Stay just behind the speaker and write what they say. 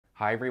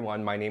Hi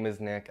everyone, my name is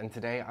Nick, and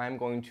today I'm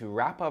going to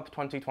wrap up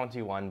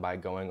 2021 by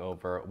going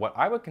over what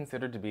I would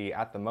consider to be,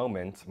 at the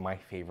moment, my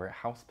favorite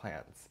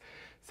houseplants.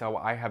 So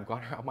I have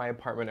gone around my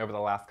apartment over the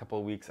last couple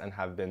of weeks and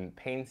have been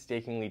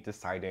painstakingly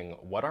deciding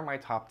what are my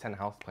top 10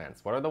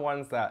 houseplants, what are the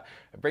ones that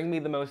bring me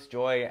the most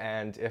joy,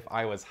 and if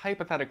I was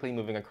hypothetically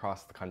moving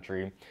across the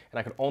country and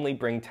I could only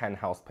bring 10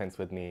 houseplants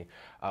with me,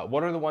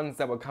 what are the ones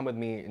that would come with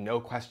me, no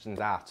questions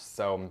asked.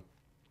 So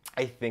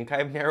I think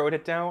I've narrowed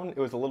it down. It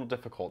was a little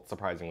difficult,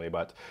 surprisingly,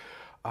 but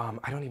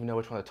I don't even know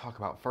which one to talk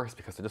about first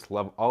because I just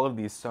love all of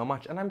these so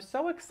much, and I'm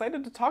so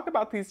excited to talk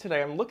about these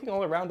today. I'm looking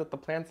all around at the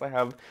plants I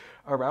have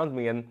around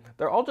me, and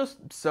they're all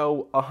just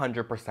so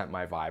 100%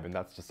 my vibe, and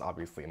that's just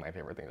obviously my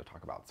favorite thing to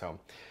talk about. So,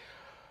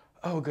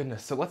 oh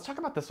goodness, so let's talk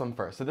about this one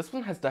first. So this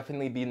one has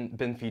definitely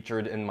been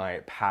featured in my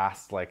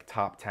past, like,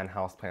 top 10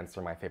 houseplants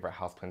or my favorite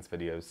houseplants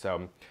videos.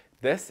 So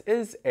this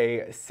is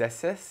a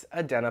Cissus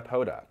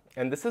adenopoda,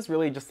 and this is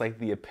really just like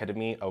the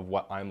epitome of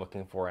what I'm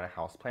looking for in a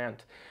houseplant.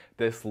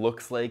 This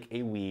looks like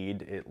a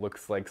weed. It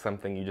looks like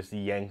something you just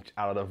yanked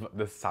out of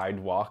the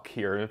sidewalk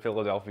here in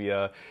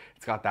Philadelphia.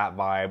 It's got that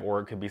vibe, or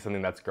it could be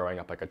something that's growing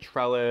up like a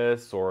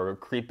trellis or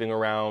creeping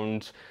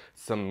around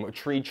some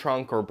tree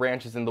trunk or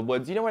branches in the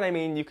woods. You know what I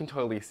mean? You can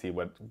totally see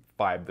what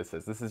vibe this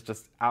is. This is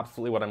just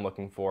absolutely what I'm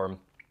looking for.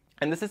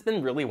 And this has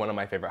been really one of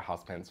my favorite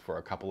houseplants for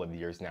a couple of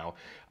years now.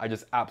 I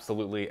just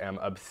absolutely am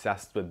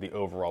obsessed with the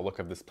overall look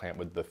of this plant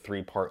with the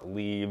three-part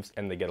leaves,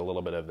 and they get a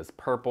little bit of this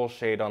purple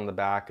shade on the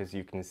back, as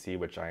you can see,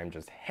 which I am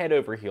just head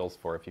over heels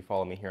for. If you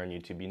follow me here on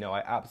YouTube, you know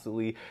I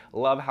absolutely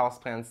love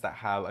houseplants that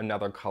have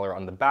another color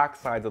on the back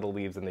sides of the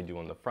leaves than they do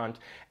on the front.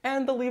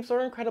 And the leaves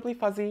are incredibly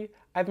fuzzy.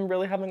 I've been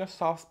really having a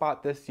soft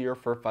spot this year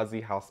for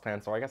fuzzy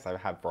houseplants, or I guess I've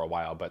had for a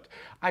while, but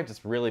I've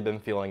just really been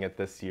feeling it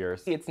this year.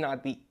 It's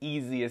not the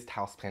easiest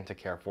houseplant to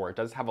care for. It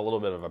does have a little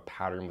bit of a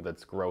pattern with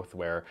its growth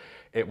where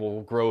it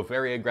will grow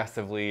very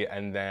aggressively,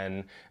 and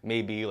then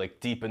maybe like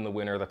deep in the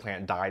winter the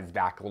plant dies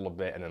back a little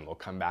bit, and then it'll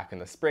come back in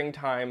the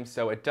springtime.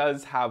 So it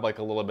does have like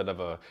a little bit of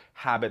a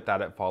habit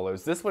that it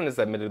follows. This one is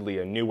admittedly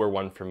a newer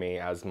one for me,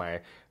 as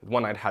my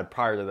one I'd had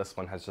prior to this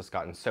one has just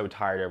gotten so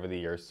tired over the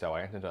years, so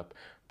I ended up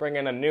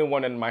bringing a new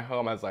one in my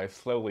home as I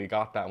slowly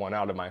got that one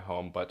out of my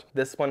home. But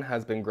this one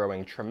has been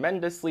growing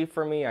tremendously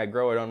for me. I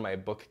grow it on my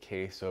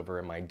bookcase over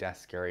in my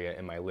desk area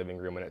in my living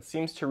room, and it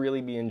seems to really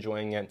be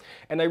enjoying it.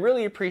 And I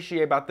really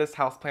appreciate about this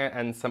houseplant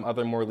and some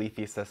other more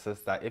leafy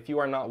cissus that if you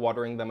are not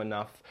watering them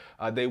enough,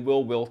 they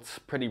will wilt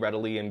pretty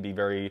readily and be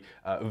very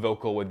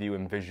vocal with you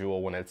and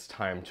visual when it's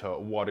time to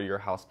water your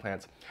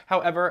houseplants.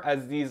 However,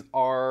 as these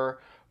are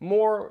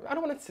more, I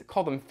don't want to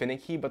call them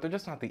finicky, but they're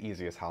just not the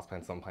easiest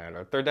houseplants on planet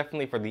Earth. They're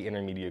definitely for the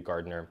intermediate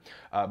gardener,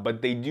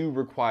 but they do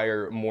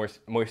require moist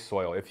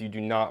soil. If you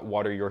do not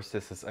water your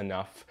cissus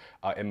enough,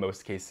 in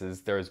most cases,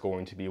 there's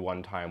going to be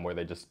one time where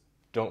they just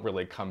don't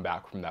really come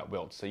back from that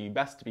wilt, so you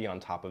best be on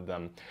top of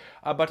them.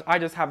 But I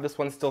just have this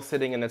one still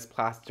sitting in its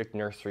plastic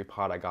nursery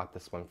pot. I got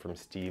this one from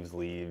Steve's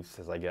Leaves,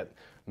 as I get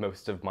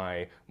most of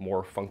my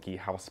more funky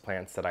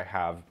houseplants that I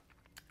have.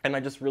 And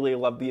I just really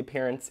love the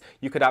appearance.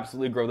 You could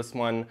absolutely grow this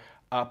one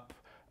up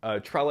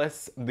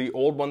trellis. The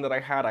old one that I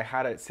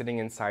had it sitting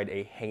inside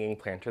a hanging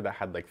planter that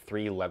had like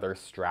 3 leather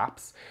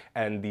straps,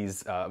 and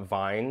these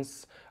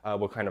vines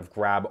would kind of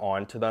grab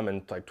onto them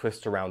and like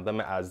twist around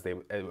them as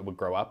it would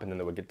grow up, and then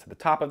they would get to the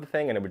top of the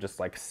thing and it would just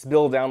like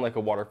spill down like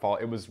a waterfall.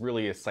 It was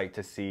really a sight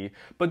to see.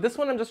 But this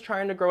one I'm just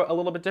trying to grow it a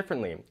little bit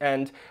differently,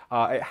 and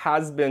it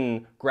has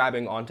been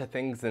grabbing onto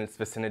things in its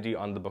vicinity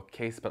on the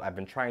bookcase, but I've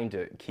been trying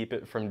to keep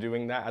it from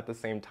doing that at the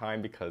same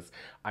time because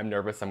I'm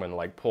nervous I'm gonna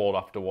like pull it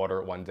off to water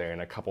it one day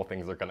and a couple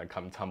things are gonna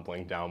come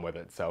tumbling down with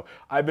it. So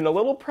I've been a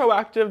little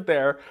proactive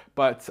there,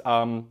 but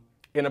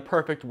in a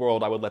perfect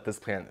world, I would let this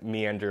plant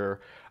meander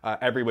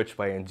every which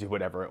way and do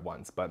whatever it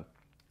wants. But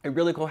a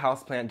really cool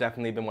houseplant,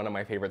 definitely been one of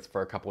my favorites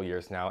for a couple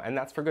years now, and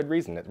that's for good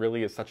reason. It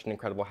really is such an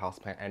incredible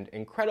houseplant and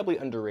incredibly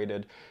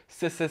underrated.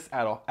 Cissus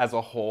as a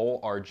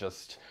whole are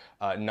just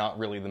not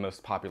really the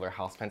most popular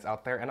houseplants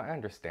out there, and I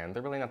understand.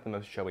 They're really not the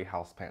most showy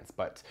houseplants,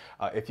 but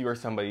if you are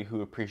somebody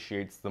who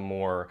appreciates the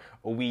more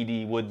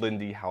weedy,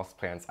 woodlandy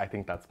houseplants, I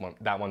think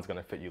that one's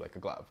gonna fit you like a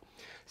glove.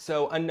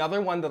 So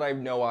another one that I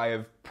know I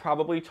have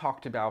probably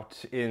talked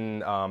about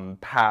in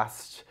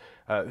past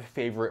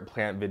favorite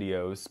plant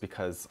videos,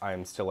 because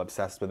I'm still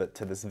obsessed with it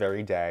to this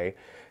very day,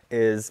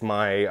 is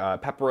my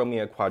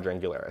Peperomia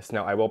quadrangularis.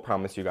 Now, I will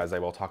promise you guys I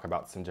will talk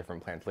about some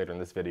different plants later in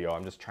this video.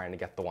 I'm just trying to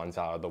get the ones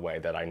out of the way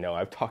that I know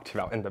I've talked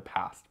about in the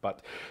past.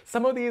 But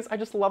some of these, I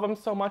just love them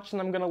so much,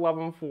 and I'm gonna love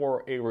them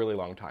for a really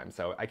long time,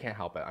 so I can't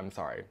help it. I'm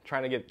sorry.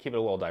 Trying to keep it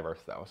a little diverse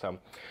though. So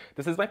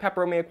this is my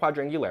Peperomia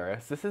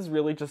quadrangularis. This is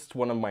really just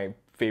one of my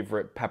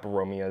favorite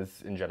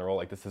peperomias in general.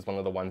 Like, this is one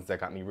of the ones that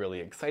got me really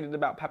excited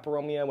about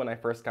peperomia when I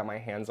first got my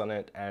hands on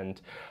it,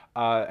 and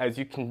as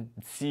you can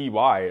see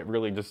why, it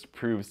really just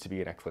proves to be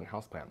an excellent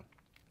houseplant.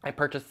 I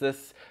purchased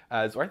this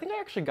as, or I think I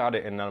actually got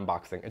it in an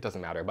unboxing, it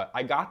doesn't matter, but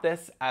I got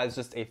this as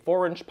just a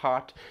 4-inch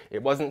pot.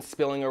 It wasn't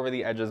spilling over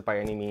the edges by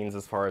any means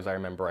as far as I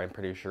remember. I'm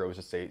pretty sure it was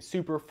just a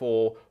super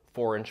full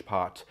 4-inch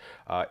pot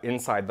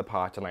inside the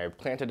pot, and I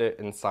planted it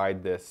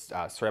inside this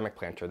ceramic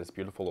planter, this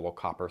beautiful little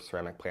copper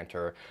ceramic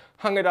planter,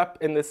 hung it up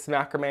in this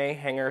macrame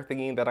hanger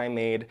thingy that I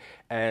made,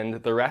 and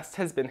the rest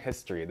has been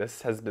history.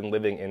 This has been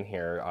living in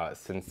here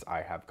since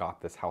I have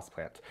got this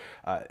houseplant.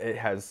 It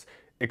has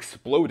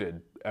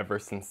exploded ever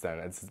since then.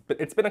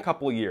 It's been a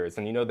couple years,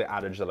 and you know the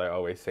adage that I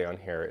always say on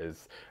here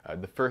is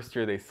the first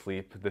year they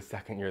sleep, the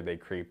second year they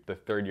creep, the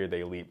third year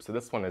they leap. So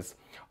this one is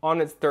on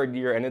its third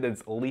year, and it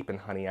is leaping,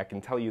 honey, I can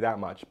tell you that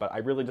much. But I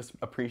really just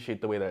appreciate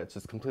the way that it's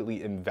just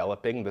completely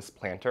enveloping this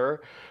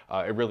planter.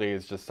 It really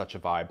is just such a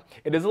vibe.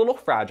 It is a little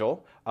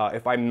fragile.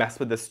 If I mess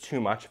with this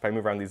too much, if I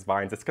move around these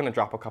vines, it's gonna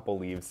drop a couple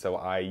leaves, so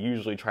I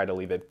usually try to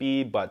leave it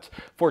be, but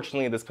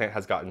fortunately this plant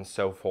has gotten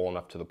so full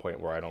enough to the point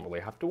where I don't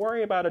really have to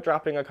worry about it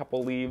dropping a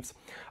couple leaves.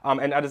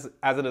 And as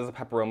it is a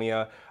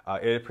peperomia,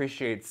 it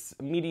appreciates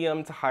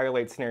medium to higher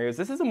light scenarios.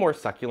 This is a more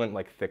succulent,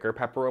 like thicker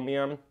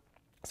peperomia.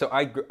 So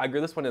I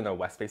grew this one in a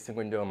west-facing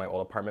window in my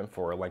old apartment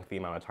for a lengthy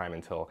amount of time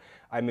until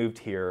I moved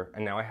here,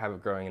 and now I have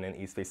it growing in an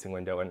east-facing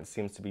window, and it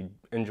seems to be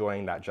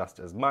enjoying that just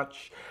as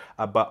much.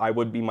 But I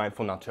would be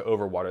mindful not to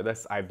overwater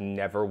this. I've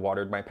never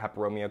watered my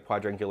Peperomia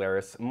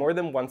quadrangularis more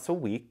than once a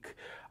week.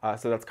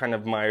 So that's kind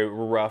of my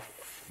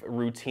rough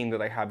routine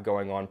that I have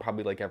going on.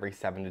 Probably like every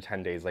 7 to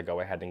 10 days I go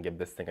ahead and give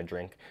this thing a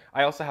drink.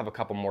 I also have a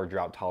couple more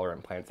drought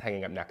tolerant plants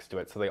hanging up next to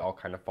it, so they all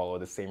kind of follow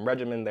the same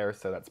regimen there,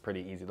 so that's pretty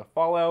easy to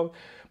follow.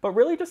 But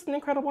really just an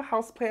incredible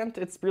houseplant.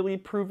 It's really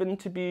proven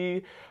to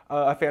be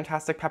a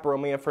fantastic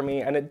peperomia for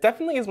me, and it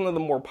definitely is one of the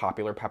more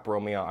popular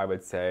peperomia, I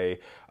would say.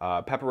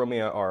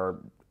 Peperomia are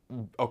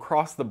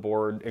across the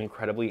board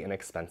incredibly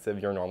inexpensive.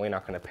 You're normally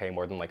not going to pay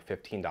more than like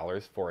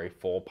 $15 for a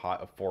full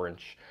pot of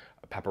 4-inch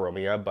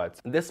peperomia, but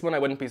this one I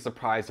wouldn't be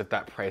surprised if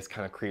that price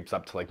kind of creeps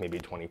up to like maybe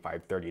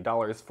 $25,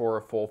 $30 for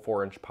a full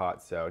 4-inch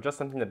pot. So just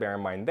something to bear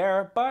in mind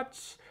there, but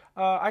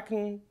I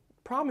can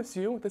promise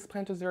you this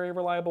plant is very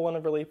reliable and a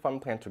really fun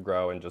plant to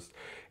grow, and just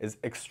is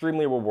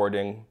extremely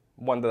rewarding.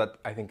 One that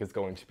I think is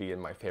going to be in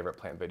my favorite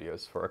plant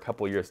videos for a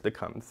couple years to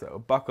come,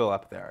 so buckle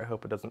up there. I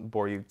hope it doesn't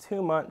bore you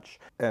too much.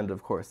 And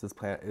of course, this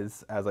plant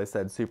is, as I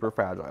said, super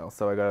fragile,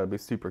 so I gotta be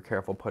super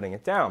careful putting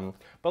it down.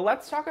 But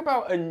let's talk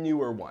about a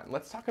newer one.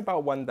 Let's talk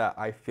about one that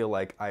I feel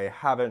like I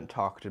haven't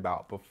talked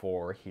about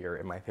before here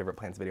in my favorite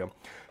plants video.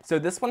 So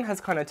this one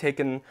has kind of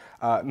taken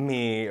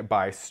me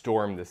by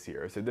storm this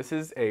year. So this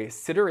is a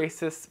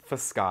Siderasis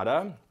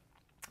fuscata.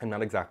 I'm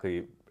not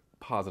exactly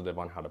positive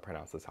on how to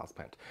pronounce this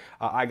houseplant.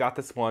 I got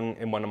this one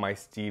in one of my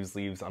Steve's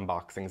Leaves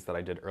unboxings that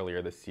I did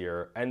earlier this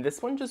year, and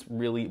this one just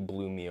really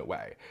blew me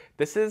away.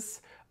 This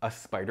is a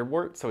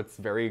spiderwort, so it's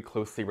very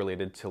closely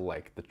related to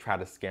like the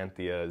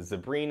Tradescanthia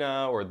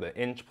zebrina or the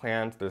inch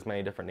plant. There's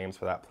many different names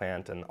for that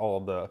plant, and all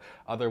of the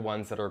other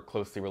ones that are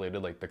closely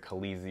related, like the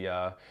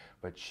Calesia,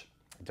 which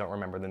don't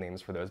remember the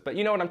names for those, but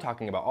you know what I'm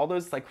talking about. All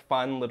those like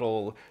fun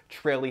little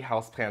traily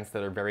houseplants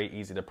that are very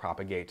easy to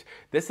propagate.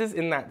 This is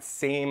in that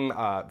same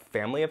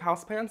family of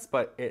houseplants,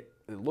 but it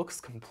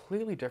looks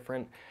completely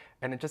different,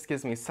 and it just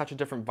gives me such a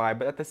different vibe.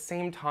 But at the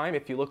same time,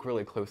 if you look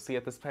really closely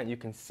at this plant, you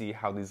can see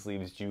how these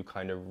leaves do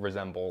kind of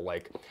resemble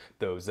like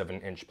those of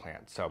an inch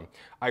plant. So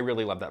I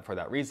really love that for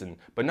that reason.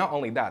 But not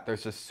only that,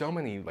 there's just so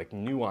many like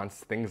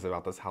nuanced things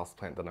about this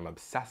houseplant that I'm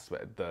obsessed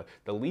with.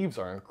 The leaves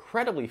are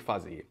incredibly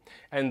fuzzy,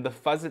 and the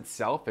fuzz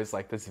itself is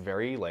like this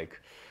very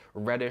like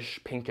reddish,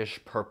 pinkish,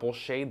 purple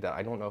shade that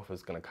I don't know if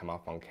it's gonna come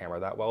off on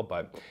camera that well,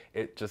 but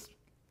it just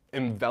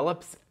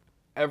envelops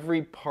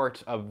every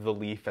part of the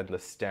leaf and the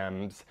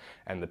stems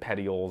and the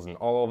petioles, and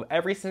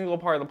every single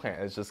part of the plant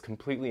is just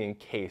completely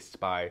encased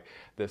by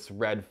this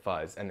red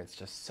fuzz, and it's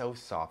just so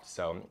soft.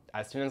 So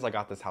as soon as I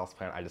got this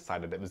houseplant, I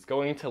decided it was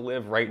going to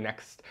live right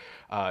next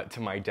to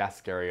my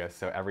desk area,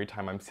 so every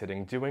time I'm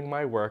sitting doing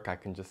my work, I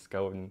can just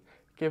go and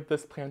give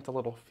this plant a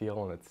little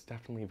feel, and it's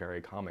definitely very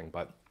calming.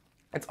 But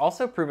it's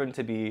also proven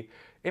to be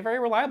a very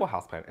reliable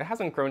houseplant. It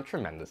hasn't grown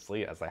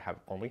tremendously, as I have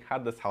only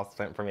had this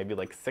houseplant for maybe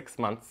like 6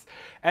 months,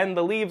 and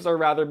the leaves are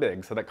rather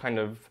big, so that kind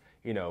of,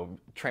 you know,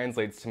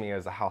 translates to me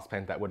as a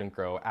houseplant that wouldn't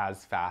grow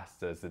as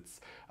fast as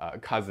its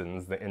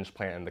cousins, the inch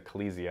plant and the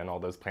Calesia, and all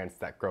those plants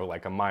that grow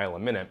like a mile a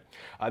minute.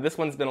 This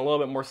one's been a little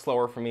bit more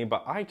slower for me,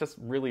 but I just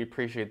really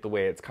appreciate the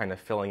way it's kind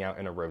of filling out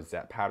in a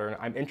rosette pattern.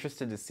 I'm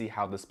interested to see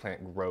how this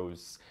plant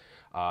grows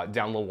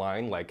down the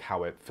line, like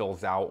how it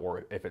fills out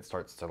or if it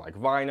starts to like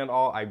vine at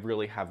all. I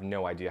really have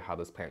no idea how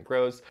this plant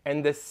grows.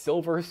 And this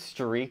silver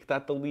streak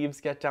that the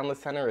leaves get down the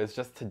center is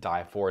just to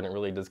die for, and it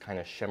really does kind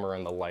of shimmer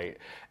in the light.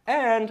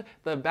 And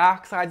the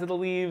back sides of the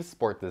leaves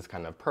sport this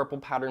kind of purple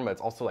pattern, but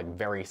it's also like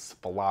very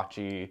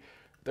splotchy.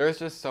 There's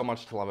just so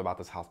much to love about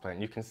this houseplant.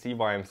 You can see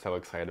why I'm so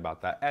excited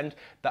about that. And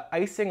the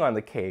icing on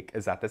the cake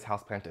is that this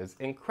houseplant is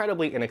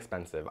incredibly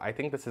inexpensive. I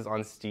think this is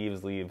on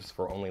Steve's Leaves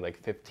for only like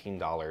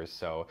 $15.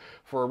 So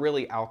for a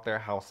really out there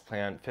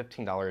houseplant,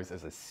 $15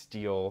 is a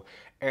steal.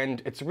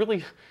 And it's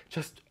really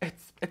just,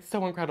 it's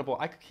so incredible.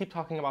 I could keep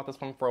talking about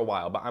this one for a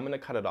while, but I'm gonna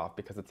cut it off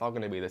because it's all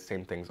gonna be the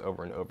same things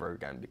over and over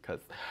again,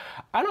 because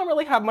I don't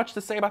really have much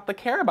to say about the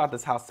care about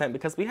this houseplant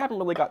because we haven't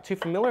really got too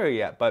familiar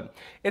yet, but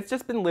it's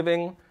just been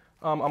living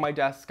on my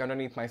desk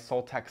underneath my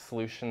Soltech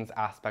Solutions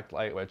aspect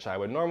light, which I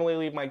would normally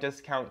leave my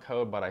discount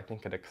code, but I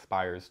think it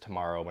expires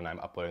tomorrow when I'm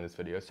uploading this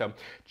video. So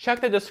check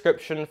the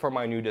description for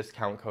my new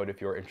discount code if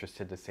you're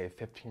interested to save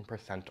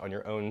 15% on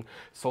your own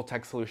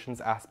Soltech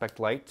Solutions aspect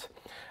light.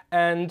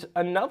 And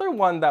another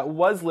one that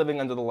was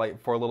living under the light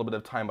for a little bit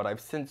of time, but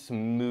I've since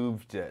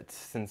moved it,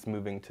 since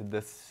moving to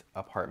this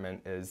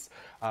apartment, is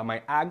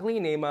my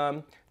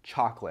Aglaonema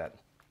chocolate.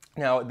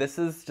 Now, this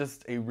is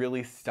just a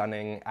really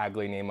stunning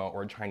Aglaonema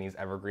or Chinese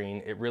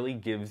evergreen. It really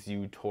gives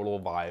you total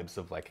vibes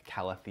of like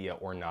Calathea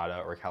ornata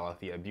or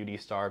Calathea beauty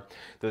star.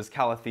 Those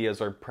Calatheas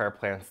are prayer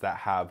plants that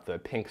have the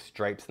pink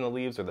stripes in the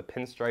leaves, or the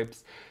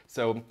pinstripes.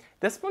 So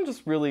this one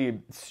just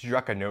really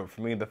struck a note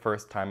for me the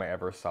first time I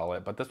ever saw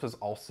it, but this was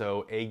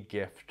also a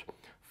gift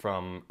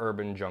from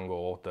Urban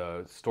Jungle,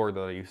 the store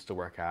that I used to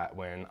work at,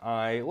 when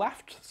I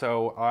left.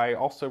 So I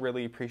also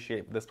really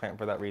appreciate this plant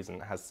for that reason.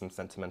 It has some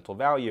sentimental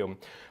value.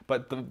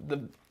 But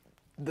the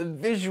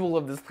visual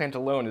of this plant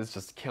alone is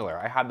just killer.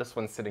 I had this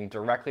one sitting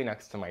directly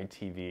next to my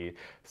TV,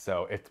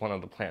 so it's one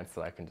of the plants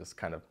that I can just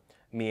kind of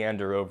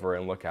meander over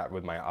and look at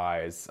with my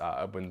eyes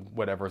when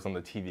whatever's on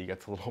the TV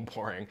gets a little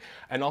boring.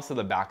 And also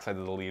the backside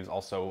of the leaves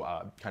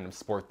also kind of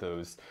sport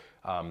those.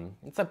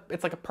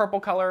 It's like a purple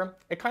color.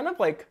 It kind of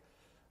like,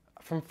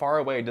 from far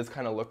away, it does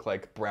kind of look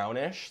like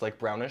brownish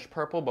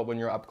purple, but when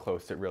you're up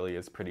close, it really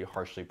is pretty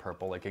harshly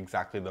purple, like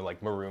exactly the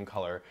like maroon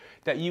color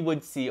that you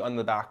would see on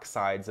the back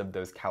sides of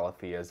those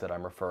Calatheas that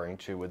I'm referring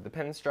to with the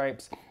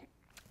pinstripes.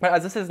 But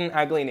as this is an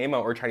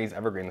Aglaonema or Chinese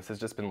evergreen, this has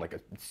just been like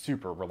a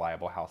super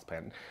reliable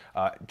houseplant.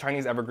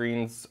 Chinese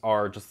evergreens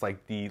are just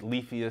like the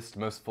leafiest,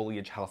 most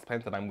foliage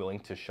houseplant that I'm willing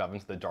to shove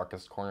into the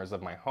darkest corners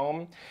of my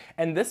home.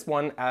 And this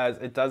one, as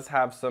it does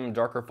have some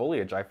darker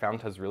foliage, I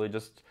found has really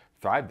just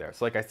thrived there.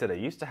 So like I said, I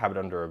used to have it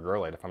under a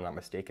grow light if I'm not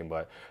mistaken,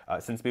 but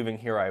since moving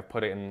here, I've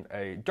put it in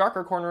a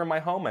darker corner of my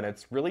home, and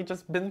it's really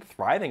just been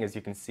thriving. As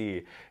you can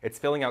see, it's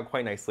filling out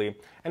quite nicely.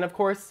 And of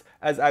course,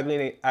 as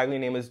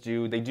Aglaonemas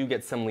do, they do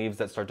get some leaves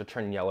that start to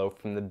turn yellow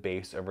from the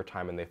base over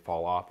time, and they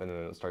fall off, and then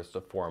it starts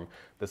to form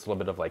this little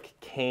bit of like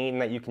cane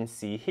that you can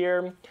see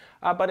here.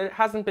 But it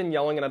hasn't been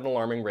yellowing at an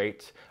alarming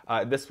rate.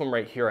 This one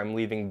right here, I'm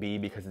leaving be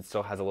because it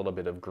still has a little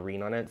bit of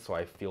green on it, so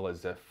I feel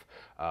as if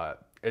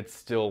it's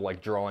still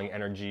like drawing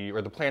energy, or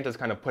the plant is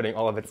kind of putting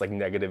all of its like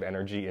negative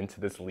energy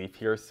into this leaf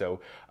here. So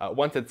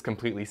once it's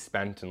completely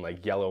spent and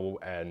like yellow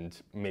and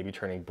maybe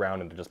turning brown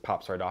and it just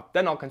pops right off,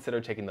 then I'll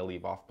consider taking the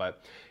leaf off.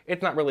 But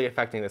it's not really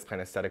affecting this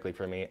plant aesthetically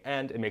for me,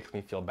 and it makes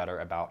me feel better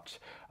about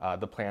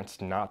the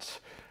plant not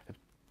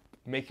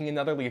making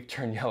another leaf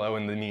turn yellow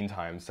in the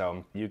meantime,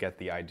 so you get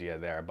the idea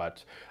there.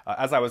 But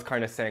as I was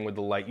kind of saying with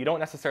the light, you don't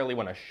necessarily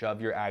want to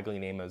shove your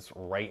Aglaonemas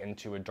right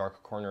into a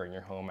dark corner in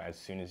your home as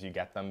soon as you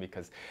get them,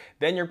 because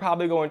then you're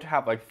probably going to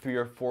have like 3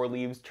 or 4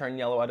 leaves turn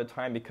yellow at a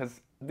time,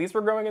 because these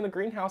were growing in the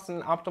greenhouse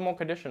in optimal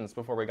conditions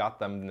before we got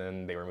them, and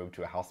then they were moved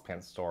to a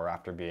houseplant store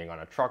after being on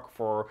a truck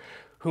for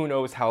who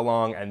knows how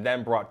long, and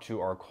then brought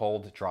to our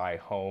cold, dry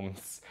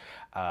homes.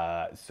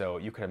 So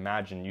you can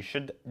imagine, you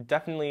should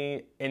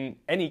definitely, in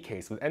any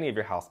case, with any of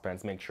your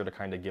houseplants, make sure to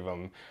kind of give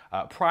them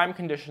prime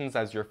conditions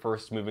as you're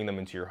first moving them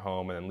into your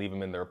home, and then leave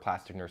them in their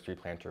plastic nursery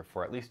planter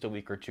for at least a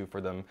week or 2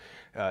 for them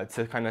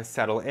to kind of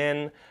settle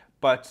in.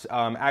 But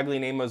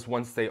Aglaonemas,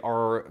 once they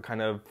are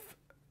kind of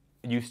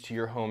used to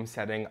your home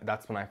setting,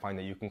 that's when I find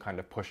that you can kind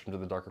of push them to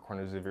the darker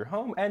corners of your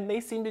home, and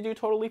they seem to do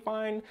totally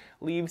fine.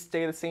 Leaves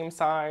stay the same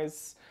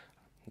size.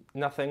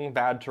 Nothing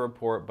bad to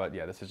report, but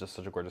yeah, this is just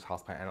such a gorgeous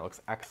houseplant, and it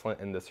looks excellent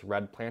in this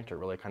red planter. It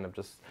really kind of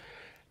just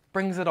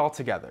brings it all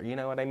together, you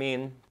know what I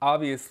mean?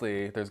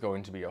 Obviously, there's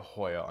going to be a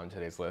Hoya on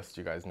today's list.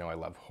 You guys know I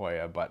love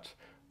Hoya, but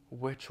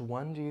which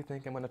one do you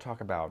think I'm going to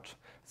talk about?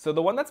 So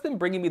the one that's been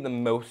bringing me the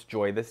most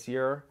joy this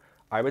year,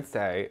 I would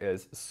say,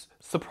 is,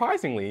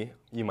 surprisingly,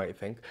 you might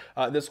think,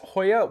 this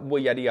Hoya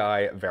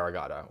wayetii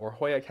variegata, or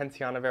Hoya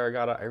kentiana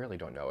variegata. I really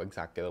don't know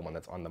exactly the one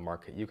that's on the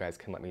market. You guys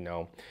can let me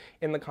know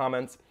in the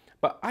comments.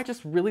 But I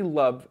just really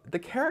love the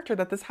character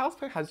that this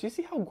houseplant has. Do you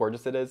see how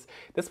gorgeous it is?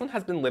 This one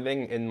has been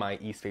living in my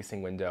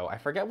east-facing window. I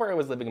forget where I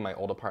was living in my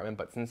old apartment,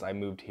 but since I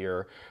moved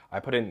here,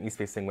 I put it in an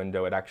east-facing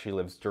window. It actually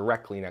lives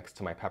directly next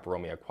to my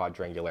Peperomia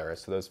quadrangularis,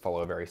 so those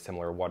follow a very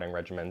similar watering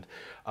regimen.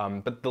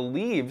 But the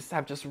leaves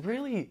have just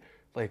really,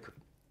 like,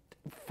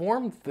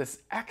 formed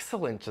this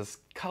excellent just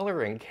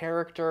color and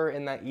character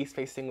in that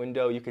east-facing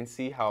window. You can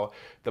see how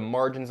the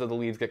margins of the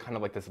leaves get kind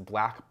of like this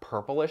black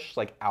purplish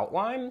like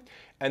outline,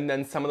 and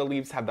then some of the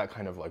leaves have that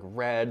kind of like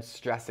red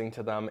stressing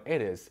to them. It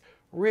is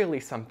really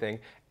something,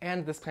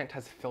 and this plant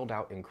has filled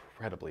out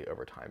incredibly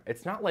over time.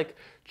 It's not like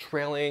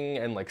trailing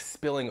and like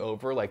spilling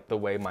over like the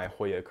way my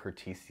Hoya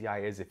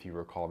curtisii is, if you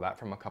recall that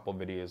from a couple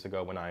videos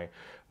ago when I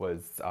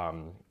was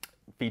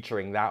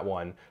featuring that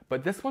one,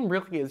 but this one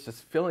really is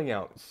just filling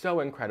out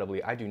so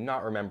incredibly. I do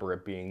not remember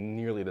it being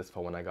nearly this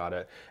full when I got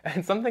it.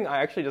 And something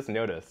I actually just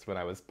noticed when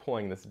I was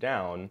pulling this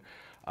down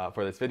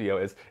for this video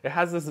is it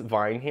has this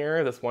vine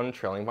here, this one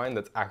trailing vine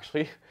that's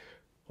actually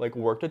like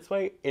worked its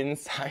way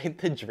inside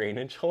the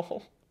drainage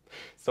hole.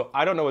 So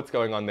I don't know what's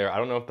going on there. I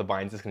don't know if the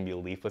vine's just gonna be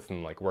leafless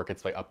and like work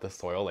its way up the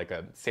soil like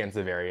a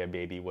Sansevieria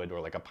baby would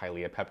or like a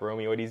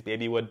Peperomioides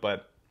baby would,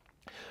 but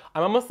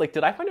I'm almost like,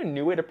 did I find a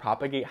new way to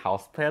propagate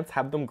houseplants?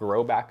 Have them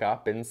grow back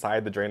up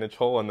inside the drainage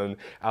hole and then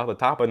out the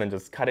top and then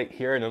just cut it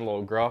here and then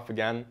it'll grow up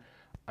again?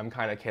 I'm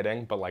kind of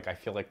kidding, but like I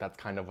feel like that's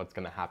kind of what's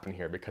gonna happen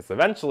here because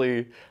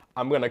eventually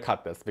I'm gonna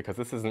cut this because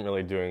this isn't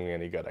really doing me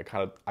any good. I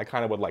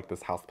kind of would like this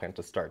houseplant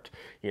to start,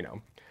 you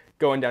know,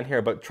 going down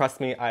here, but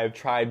trust me, I've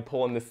tried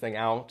pulling this thing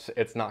out.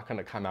 It's not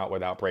gonna come out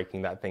without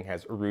breaking. That thing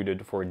has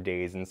rooted for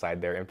days inside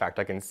there. In fact,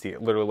 I can see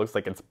it literally looks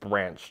like it's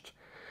branched.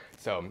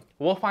 So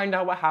we'll find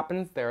out what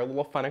happens there, a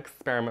little fun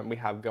experiment we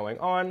have going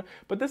on.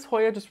 But this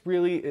Hoya just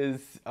really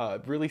is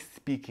really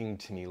speaking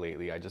to me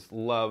lately. I just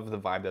love the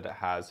vibe that it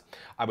has.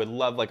 I would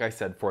love, like I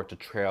said, for it to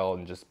trail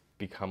and just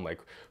become like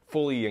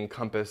fully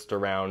encompassed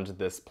around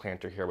this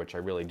planter here, which I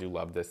really do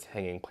love, this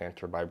hanging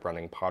planter by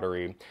Brunning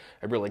Pottery.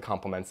 It really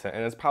complements it,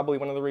 and it's probably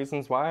one of the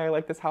reasons why I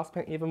like this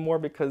houseplant even more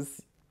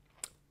because,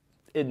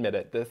 admit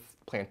it, this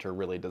planter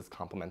really does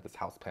complement this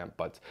houseplant,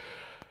 but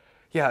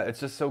yeah, it's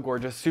just so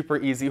gorgeous. Super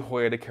easy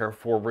Hoya to care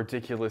for,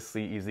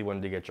 ridiculously easy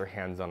one to get your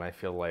hands on. I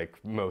feel like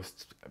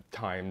most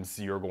times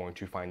you're going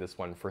to find this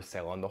one for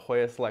sale on the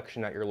Hoya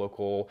selection at your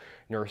local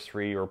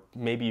nursery, or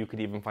maybe you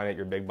could even find it at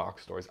your big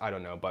box stores. I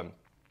don't know, but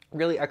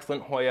really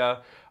excellent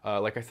Hoya.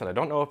 Like I said, I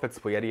don't know if it's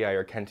wayetii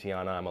or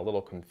Kentiana. I'm a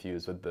little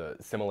confused with the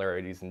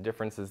similarities and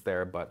differences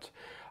there, but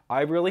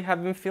I really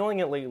have been feeling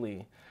it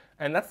lately.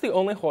 And that's the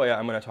only Hoya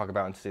I'm going to talk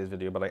about in today's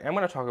video, but I am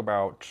going to talk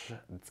about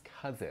its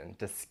cousin,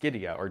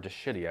 Dischidia, or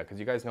Dischidia, because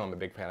you guys know I'm a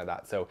big fan of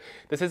that. So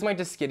this is my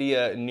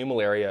Dischidia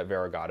nummularia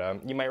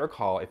variegata. You might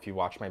recall, if you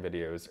watched my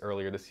videos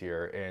earlier this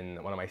year,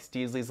 in one of my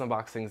Steasleys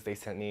unboxings, they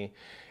sent me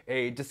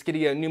a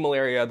Dischidia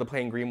nummularia, the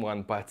plain green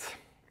one, but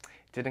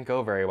it didn't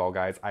go very well,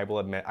 guys. I will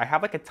admit. I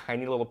have like a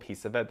tiny little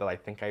piece of it that I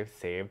think I've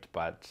saved,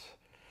 but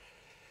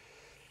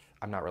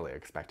I'm not really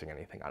expecting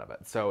anything out of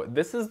it. So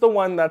this is the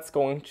one that's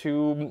going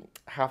to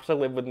have to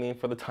live with me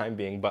for the time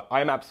being, but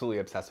I'm absolutely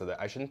obsessed with it.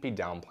 I shouldn't be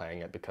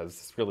downplaying it because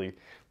it's really,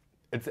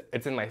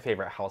 it's in my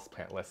favorite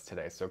houseplant list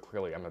today, so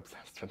clearly I'm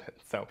obsessed with it.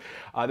 So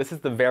this is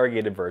the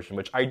variegated version,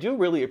 which I do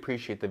really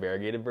appreciate the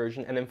variegated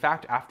version. And in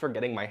fact, after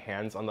getting my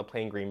hands on the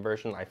plain green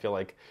version, I feel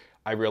like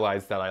I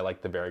realized that I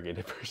like the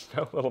variegated version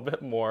a little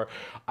bit more.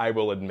 I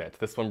will admit,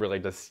 this one really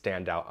does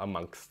stand out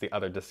amongst the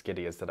other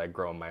Dischidias that I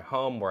grow in my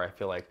home, where I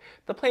feel like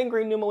the plain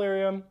green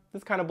nummularium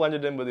is kind of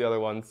blended in with the other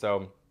ones.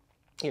 So,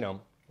 you know,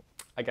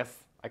 I guess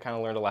I kind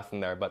of learned a lesson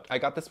there, but I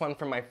got this one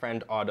from my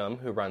friend Autumn,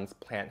 who runs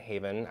Plant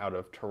Haven out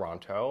of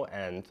Toronto,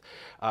 and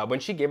when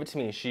she gave it to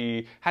me,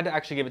 she had to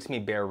actually give it to me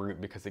bare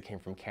root because it came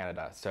from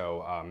Canada.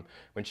 So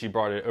when she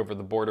brought it over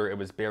the border, it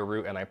was bare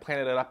root, and I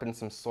planted it up in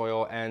some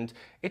soil, and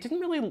it didn't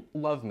really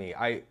love me.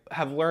 I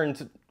have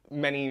learned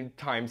many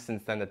times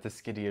since then that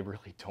Dischidia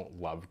really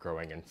don't love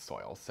growing in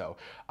soil. So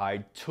I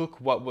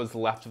took what was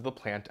left of the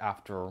plant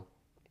after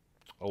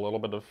a little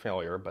bit of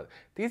failure, but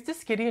these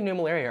Dischidia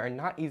nummularia are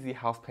not easy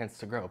houseplants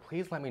to grow.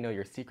 Please let me know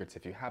your secrets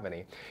if you have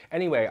any.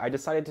 Anyway, I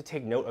decided to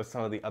take note of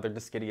some of the other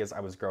Dischidias I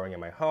was growing in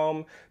my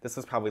home. This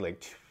was probably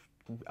like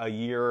a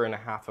year and a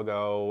half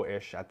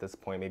ago-ish at this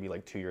point, maybe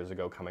like 2 years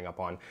ago coming up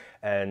on,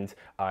 and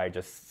I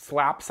just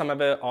slapped some of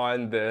it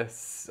on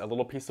this, a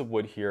little piece of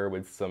wood here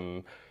with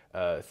some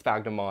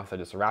sphagnum moss. I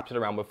just wrapped it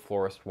around with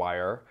florist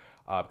wire,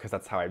 because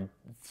that's how I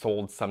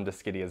sold some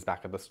Dischidias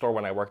back at the store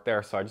when I worked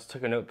there. So I just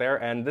took a note there,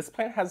 and this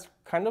plant has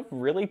kind of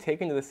really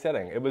taken to the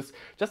setting. It was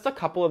just a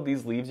couple of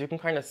these leaves. You can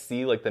kind of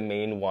see like the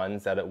main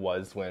ones that it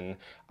was when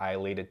I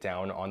laid it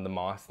down on the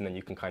moss, and then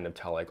you can kind of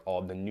tell like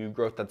all the new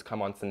growth that's come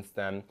on since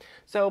then.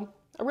 So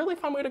a really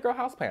fun way to grow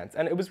houseplants,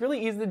 and it was really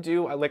easy to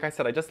do. Like I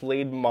said, I just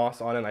laid moss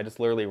on it, and I just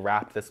literally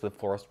wrapped this with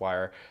florist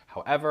wire.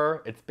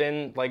 However, it's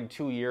been like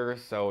 2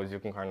 years, so as you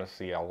can kind of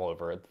see all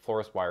over it, the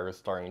florist wire is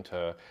starting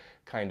to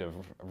kind of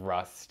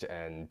rust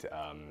and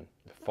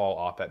fall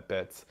off at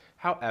bits.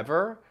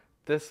 However,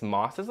 this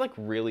moss is like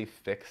really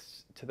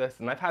fixed to this,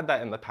 and I've had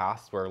that in the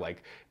past where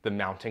like the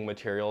mounting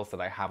materials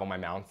that I have on my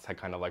mounts had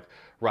kind of like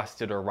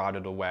rusted or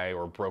rotted away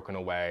or broken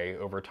away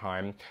over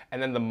time,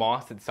 and then the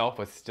moss itself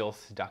was still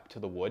stuck to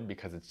the wood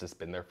because it's just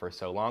been there for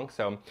so long.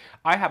 So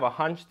I have a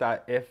hunch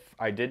that if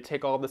I did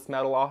take all this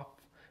metal off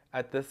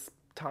at this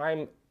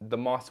time, the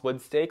moss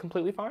would stay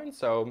completely fine.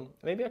 So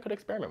maybe I could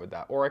experiment with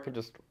that, or I could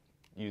just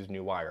use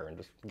new wire and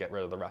just get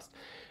rid of the rust.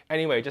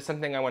 Anyway, just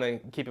something I want to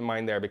keep in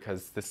mind there,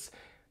 because this,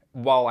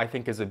 while I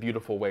think is a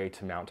beautiful way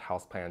to mount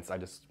houseplants, I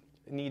just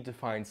need to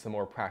find some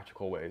more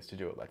practical ways to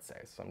do it, let's say.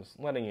 So I'm just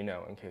letting you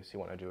know in case you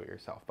want to do it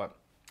yourself. But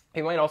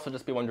you might also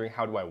just be wondering,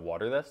 how do I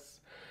water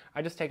this?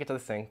 I just take it to the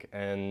sink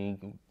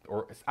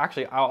or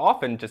actually I'll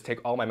often just take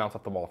all my mounts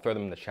off the wall, throw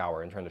them in the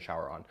shower and turn the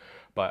shower on.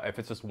 But if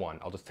it's just one,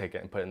 I'll just take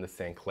it and put it in the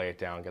sink, lay it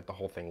down, get the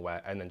whole thing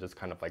wet, and then just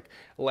kind of like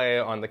lay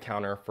it on the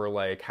counter for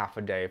like half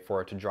a day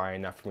for it to dry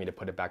enough for me to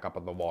put it back up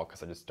on the wall,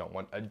 because I just don't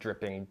want a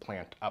dripping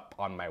plant up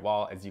on my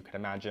wall, as you can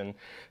imagine.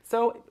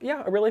 So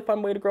yeah, a really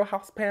fun way to grow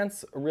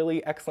houseplants. A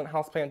really excellent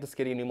houseplant.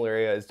 Dischidia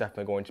nummularia is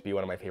definitely going to be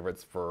one of my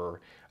favorites for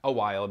a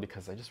while,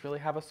 because I just really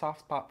have a soft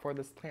spot for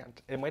this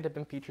plant. It might have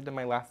been featured in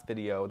my last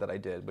video that I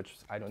did, which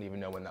I don't even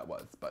know when that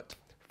was, but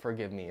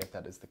forgive me if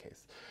that is the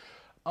case.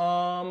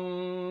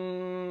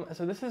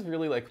 So this is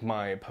really like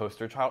my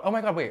poster child. Oh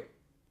my god, wait.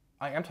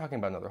 I am talking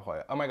about another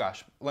Hoya. Oh my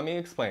gosh, let me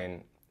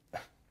explain.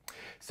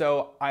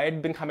 So I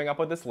had been coming up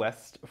with this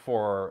list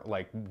for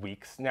like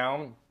weeks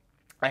now.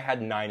 I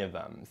had 9 of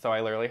them. So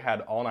I literally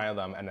had all 9 of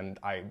them, and then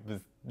I was,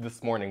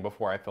 this morning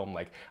before I filmed,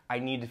 like, I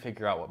need to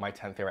figure out what my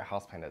 10th favorite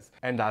houseplant is.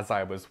 And as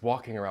I was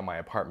walking around my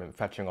apartment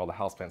fetching all the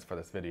houseplants for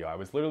this video, I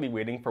was literally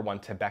waiting for one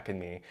to beckon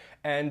me,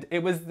 and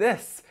it was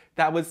this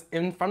that was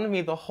in front of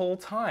me the whole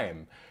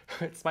time.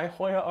 It's my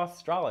Hoya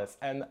australis,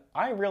 and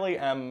I really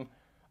am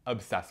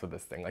obsessed with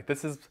this thing. Like,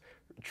 this is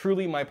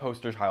truly my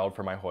poster child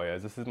for my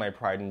Hoyas. This is my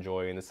pride and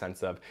joy, in the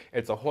sense of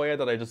it's a Hoya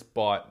that I just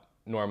bought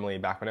normally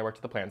back when I worked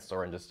at the plant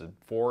store in just a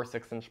 4 or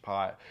 6 inch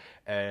pot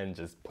and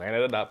just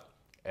planted it up,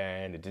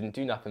 and it didn't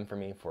do nothing for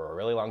me for a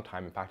really long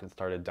time. In fact, it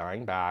started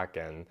dying back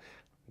and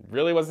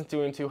really wasn't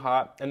doing too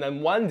hot. And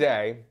then one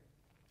day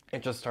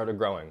it just started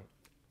growing,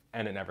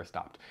 and it never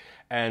stopped.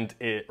 And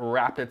it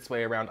wrapped its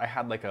way around. I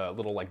had like a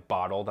little like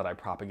bottle that I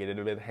propagated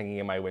it with hanging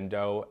in my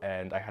window,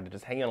 and I had to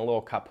just hang on a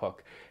little cup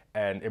hook,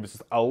 and it was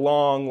just a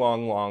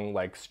long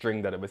like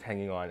string that it was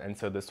hanging on. And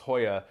so this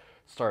Hoya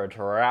started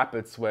to wrap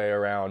its way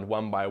around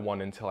one by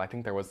one until I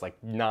think there was like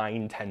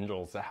 9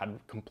 tendrils that had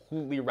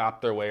completely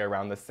wrapped their way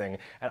around this thing.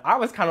 And I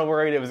was kind of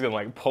worried it was gonna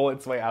like pull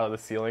its way out of the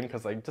ceiling,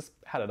 because I just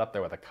had it up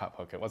there with a cup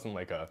hook. It wasn't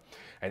like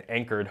an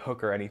anchored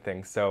hook or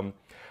anything. So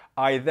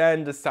I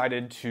then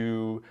decided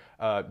to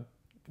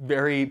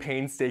very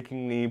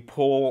painstakingly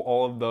pull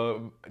all of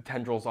the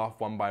tendrils off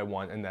one by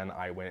one, and then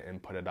I went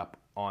and put it up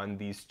on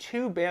these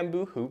 2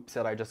 bamboo hoops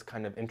that I just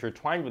kind of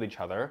intertwined with each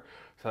other,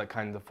 so that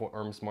kind of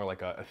forms more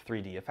like a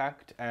 3D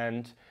effect,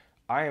 and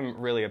I am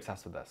really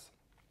obsessed with this.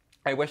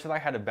 I wish that I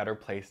had a better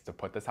place to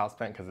put this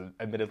houseplant, because it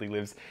admittedly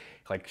lives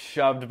like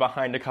shoved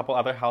behind a couple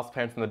other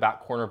houseplants in the back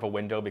corner of a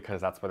window,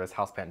 because that's where this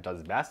houseplant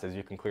does best, as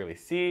you can clearly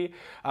see,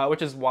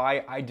 which is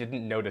why I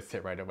didn't notice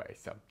it right away.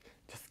 So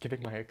just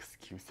giving my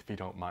excuse if you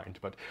don't mind.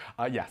 But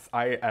yes,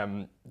 I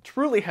am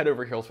truly head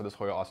over heels for this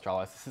Hoya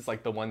australis. This is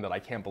like the one that I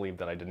can't believe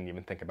that I didn't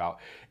even think about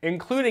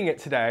including it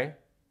today.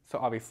 So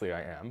obviously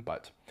I am,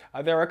 but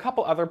there are a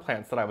couple other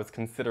plants that I was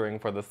considering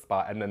for this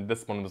spot, and then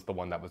this one was the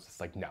one that was just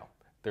like, no.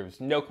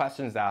 There's no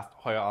questions asked.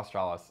 Hoya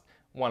australis,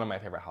 one of my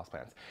favorite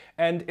houseplants.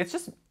 And it's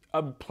just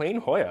a plain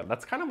Hoya.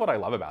 That's kind of what I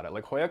love about it.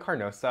 Like, Hoya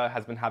carnosa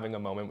has been having a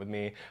moment with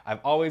me. I've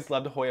always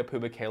loved Hoya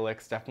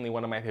pubicalyx, definitely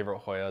one of my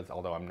favorite Hoyas,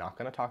 although I'm not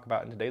going to talk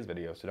about it in today's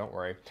video, so don't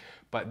worry.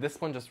 But this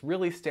one just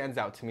really stands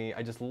out to me.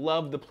 I just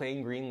love the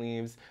plain green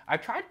leaves.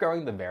 I've tried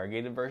growing the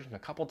variegated version a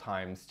couple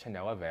times to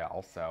no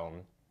avail, so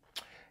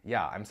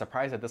yeah, I'm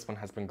surprised that this one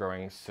has been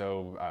growing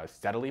so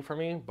steadily for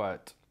me,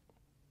 but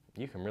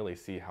you can really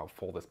see how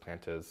full this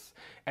plant is.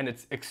 And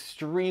it's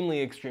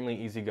extremely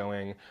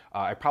easygoing.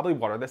 I probably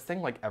water this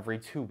thing like every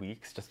 2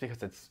 weeks, just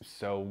because it's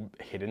so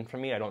hidden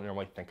from me. I don't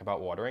normally think about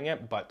watering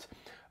it, but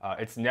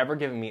it's never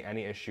given me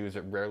any issues.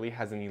 It rarely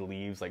has any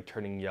leaves like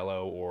turning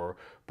yellow or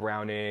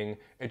browning.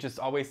 It just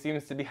always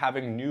seems to be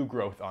having new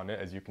growth on it,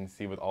 as you can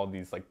see with all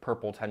these like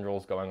purple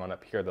tendrils going on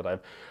up here that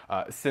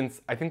I've,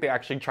 since I think they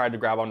actually tried to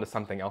grab onto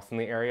something else in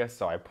the area,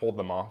 so I pulled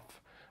them off.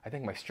 I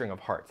think my string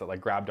of hearts that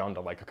like grabbed onto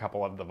like a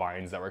couple of the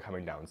vines that were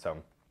coming down. So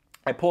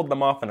I pulled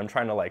them off, and I'm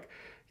trying to like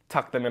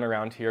tuck them in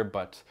around here.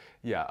 But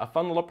yeah, a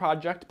fun little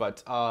project,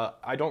 but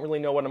I don't really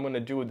know what I'm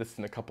gonna do with this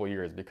in a couple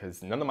years,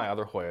 because none of my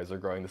other Hoyas are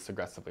growing this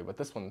aggressively, but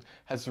this one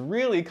has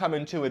really come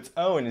into its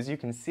own, as you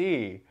can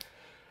see.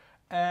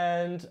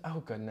 And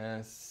oh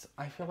goodness,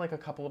 I feel like a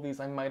couple of these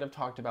I might have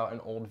talked about in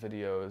old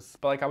videos,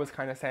 but like I was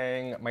kind of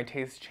saying, my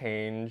tastes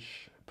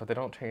change, but they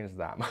don't change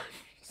that much.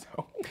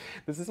 So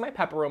this is my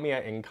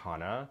Peperomia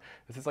incana.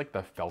 This is like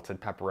the felted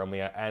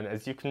Peperomia, and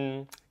as you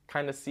can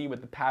kind of see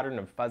with the pattern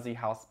of fuzzy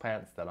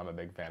houseplants that I'm a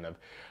big fan of,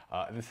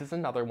 this is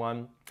another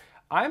one.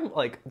 I'm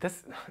like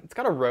this, it's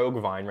got a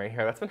rogue vine right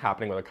here. That's been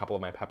happening with a couple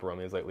of my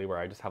Peperomias lately, where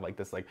I just have like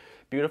this like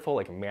beautiful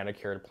like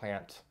manicured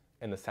plant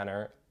in the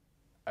center,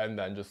 and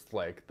then just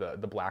like the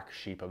black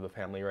sheep of the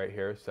family right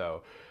here.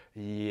 So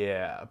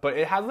yeah, but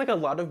it has like a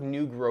lot of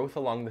new growth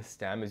along the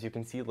stem. As you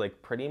can see,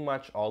 like pretty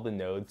much all the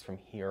nodes from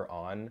here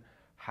on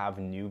have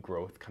new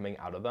growth coming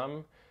out of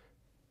them.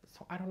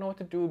 So I don't know what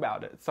to do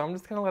about it. So I'm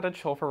just gonna let it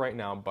chill for right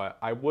now, but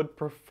I would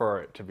prefer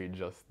it to be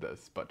just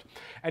this. But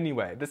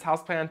anyway, this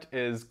houseplant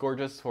is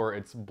gorgeous for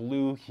its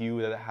blue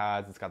hue that it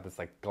has. It's got this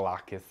like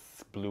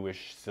glaucous,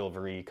 bluish,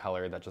 silvery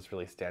color that just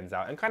really stands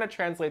out and kind of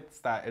translates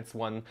that it's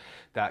one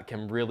that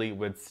can really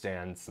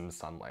withstand some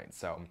sunlight.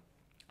 So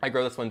I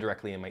grow this one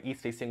directly in my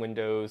east-facing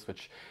windows,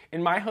 which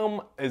in my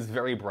home is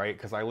very bright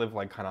because I live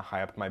like kind of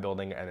high up in my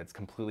building and it's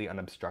completely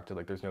unobstructed.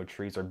 Like there's no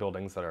trees or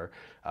buildings that are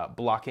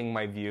blocking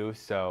my view,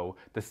 so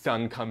the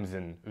sun comes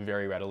in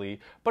very readily.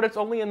 But it's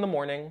only in the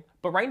morning.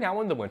 But right now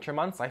in the winter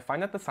months, I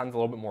find that the sun's a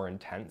little bit more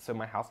intense, so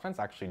my houseplants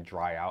actually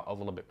dry out a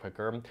little bit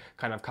quicker,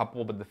 kind of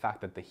coupled with the fact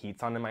that the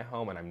heat's on in my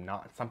home and I'm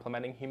not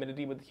supplementing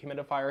humidity with the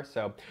humidifier.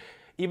 So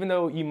even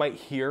though you might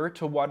hear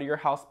to water your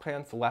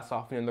houseplants less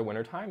often in the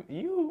wintertime,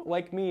 you,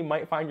 like me,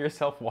 might find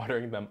yourself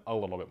watering them a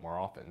little bit more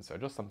often. So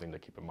just something to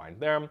keep in mind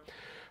there.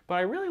 But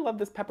I really love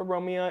this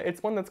Peperomia.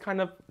 It's one that's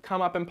kind of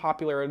come up in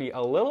popularity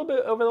a little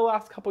bit over the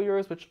last couple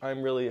years, which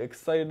I'm really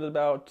excited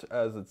about,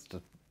 as it's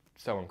just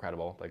so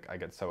incredible. Like I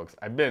get so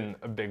I've been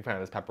a big fan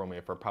of this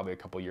Peperomia for probably a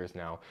couple years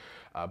now,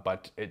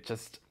 but it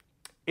just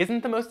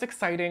isn't the most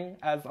exciting,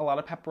 as a lot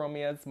of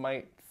Peperomias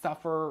might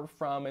suffer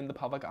from in the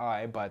public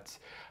eye, but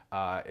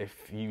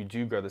if you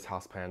do grow this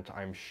houseplant,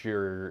 I'm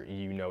sure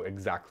you know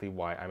exactly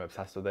why I'm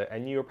obsessed with it,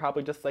 and you're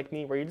probably just like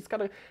me, where you just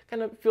gotta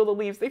kind of feel the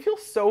leaves. They feel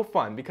so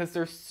fun because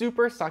they're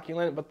super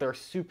succulent, but they're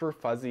super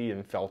fuzzy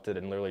and felted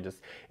and literally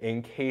just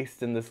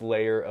encased in this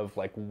layer of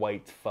like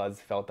white fuzz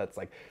felt that's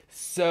like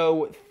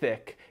so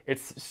thick.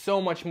 It's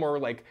so much more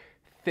like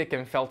thick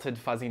and felted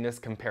fuzziness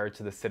compared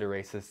to the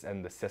Siderasis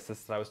and the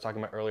Cissus that I was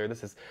talking about earlier.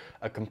 This is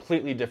a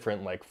completely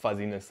different like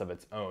fuzziness of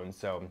its own.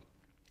 So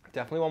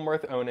definitely one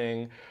worth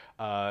owning.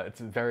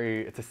 It's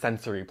a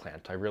sensory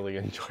plant. I really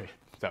enjoy it.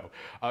 So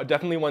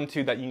definitely one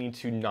too that you need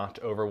to not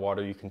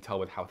overwater. You can tell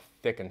with how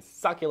thick and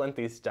succulent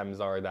these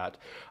stems are that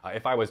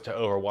if I was to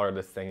overwater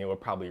this thing, it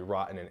would probably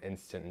rot in an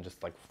instant and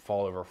just like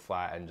fall over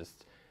flat and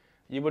just,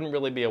 you wouldn't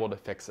really be able to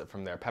fix it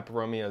from there.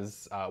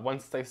 Peperomias,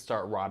 once they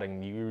start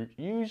rotting, you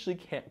usually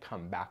can't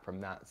come back from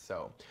that.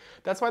 So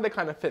that's why they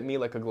kind of fit me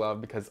like a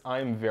glove, because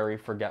I'm very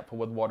forgetful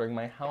with watering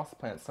my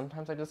houseplants.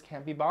 Sometimes I just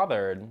can't be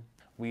bothered.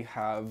 We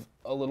have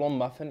a little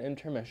muffin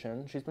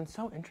intermission. She's been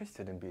so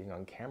interested in being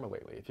on camera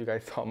lately. If you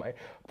guys saw my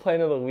plan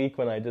of the week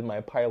when I did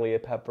my pilea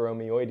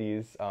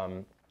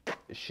peperomioides,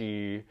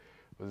 she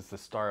was the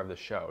star of the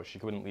show. She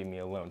wouldn't leave me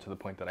alone, to the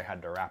point that I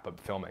had to wrap up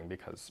filming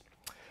because,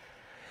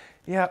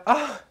 yeah,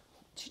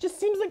 she just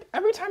seems like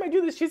every time I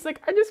do this, she's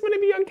like, I just want to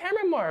be on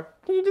camera more.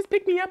 Can you just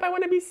pick me up? I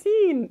want to be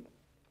seen.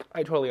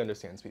 I totally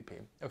understand, sweet pea.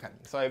 Okay,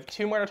 so I have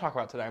two more to talk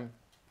about today.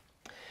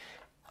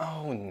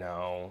 Oh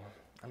no.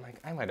 I'm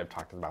like, I might have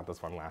talked about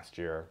this one last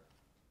year.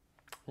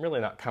 I'm really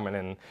not coming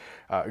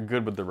in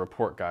good with the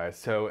report, guys.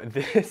 So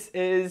this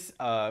is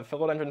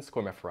Philodendron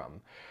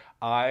squamiferum.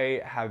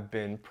 I have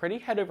been pretty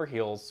head over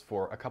heels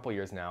for a couple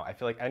years now. I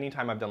feel like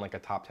anytime I've done like a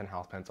top 10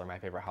 houseplants or my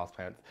favorite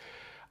houseplants,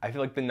 I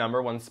feel like the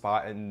 #1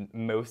 spot in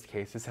most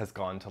cases has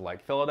gone to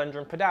like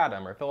Philodendron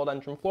pedatum or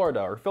Philodendron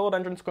florida or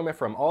Philodendron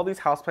squamiferum, all these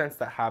houseplants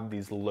that have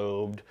these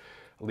lobed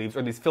leaves,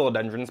 or these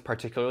philodendrons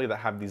particularly that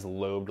have these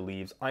lobed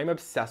leaves. I'm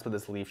obsessed with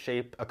this leaf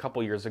shape. A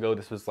couple years ago,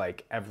 this was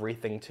like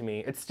everything to me.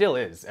 It still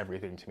is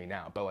everything to me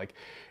now, but like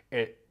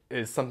it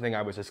is something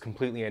I was just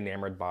completely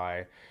enamored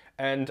by.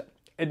 And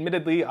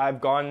admittedly, I've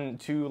gone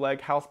to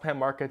like houseplant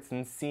markets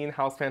and seen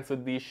houseplants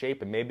with these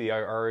shape, and maybe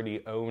I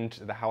already owned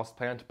the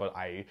houseplant, but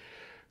I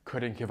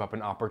couldn't give up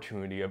an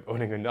opportunity of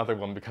owning another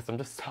one because I'm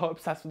just so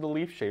obsessed with the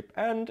leaf shape,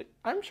 and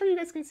I'm sure you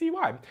guys can see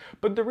why.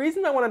 But the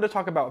reason I wanted to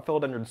talk about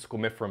Philodendron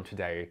squamiferum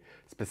today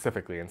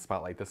specifically and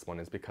spotlight this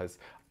one is because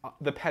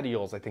the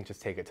petioles, I think,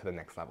 just take it to the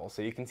next level.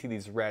 So you can see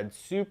these red,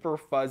 super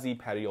fuzzy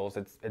petioles.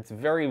 It's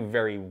very,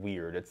 very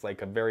weird. It's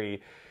like a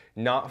very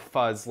not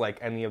fuzz like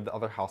any of the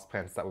other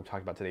houseplants that we've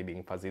talked about today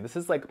being fuzzy. This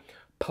is like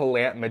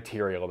plant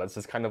material that's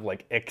just kind of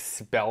like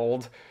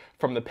expelled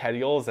from the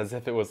petioles as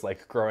if it was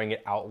like growing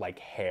it out like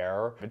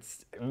hair.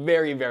 It's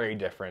very, very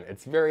different.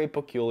 It's very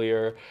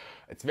peculiar.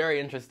 It's very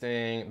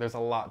interesting. There's a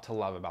lot to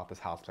love about this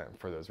houseplant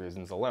for those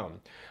reasons alone.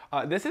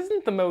 This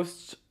isn't the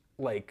most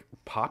like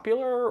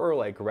popular or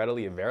like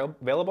readily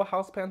available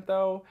houseplant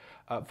though.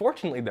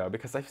 Fortunately though,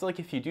 because I feel like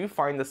if you do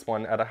find this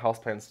one at a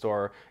houseplant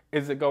store,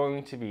 is it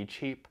going to be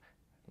cheap?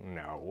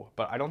 No,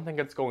 but I don't think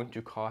it's going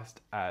to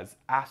cost as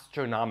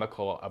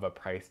astronomical of a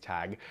price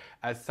tag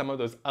as some of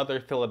those other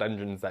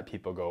philodendrons that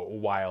people go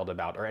wild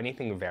about, or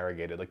anything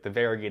variegated. Like the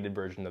variegated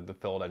version of the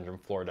Philodendron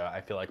florida, I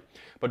feel like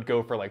would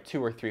go for like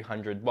 $200 or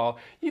 $300. Well,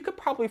 you could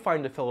probably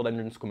find a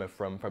Philodendron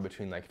squamiferum for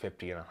between like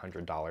 $50 and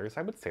 $100.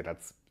 I would say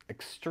that's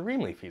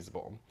extremely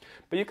feasible.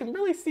 But you can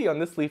really see on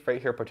this leaf right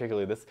here,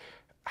 particularly this,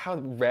 how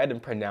red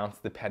and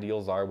pronounced the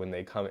petioles are when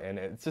they come in.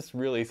 It's just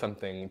really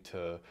something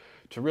to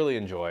really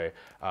enjoy.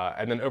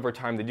 And then over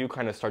time, they do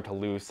kind of start to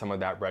lose some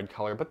of that red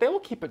color, but they will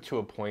keep it to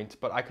a point.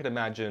 But I could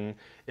imagine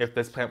if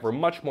this plant were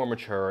much more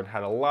mature and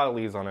had a lot of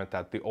leaves on it,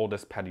 that the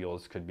oldest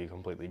petioles could be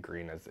completely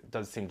green, as it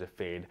does seem to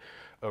fade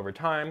over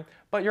time.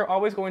 But you're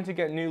always going to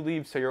get new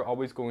leaves, so you're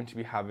always going to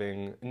be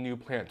having new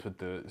plants with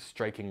the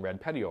striking red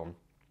petiole.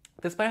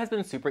 This plant has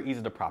been super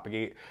easy to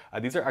propagate.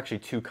 These are actually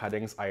 2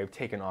 cuttings I have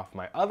taken off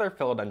my other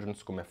Philodendron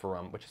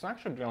squamiferum, which is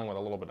actually dealing with a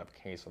little bit of a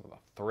case of the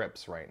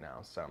thrips right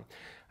now. So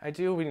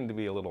we need to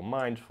be a little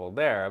mindful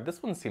there.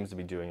 This one seems to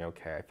be doing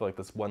okay. I feel like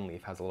this one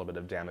leaf has a little bit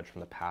of damage from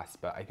the past,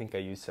 but I think I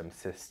used some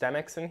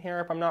systemics in here,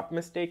 if I'm not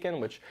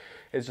mistaken, which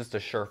is just a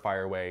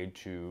surefire way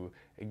to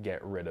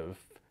get rid of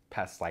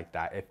pests like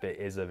that if it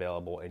is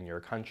available in your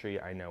country.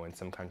 I know in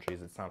some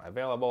countries it's not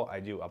available. I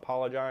do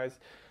apologize.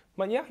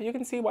 But yeah, you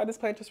can see why this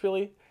plant just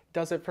really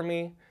does it for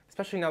me,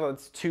 especially now that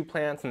it's 2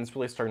 plants and it's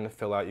really starting to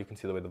fill out. You can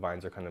see the way the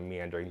vines are kind of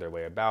meandering their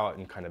way about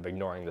and kind of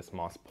ignoring this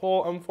moss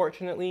pole,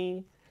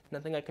 unfortunately.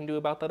 Nothing I can do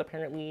about that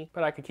apparently.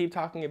 But I could keep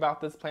talking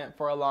about this plant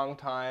for a long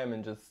time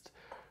and just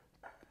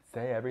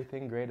say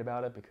everything great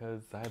about it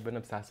because I've been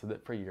obsessed with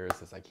it for years,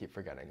 as I keep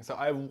forgetting. So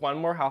I have one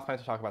more houseplant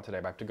to talk about today,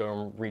 but I have to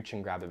go and reach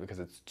and grab it because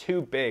it's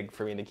too big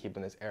for me to keep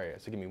in this area.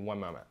 So give me one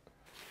moment.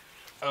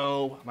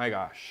 Oh my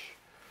gosh.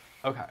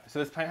 Okay, so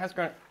this plant has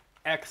grown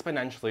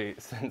exponentially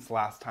since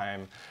last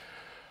time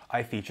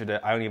I featured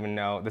it. I don't even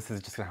know, this is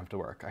just gonna have to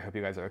work. I hope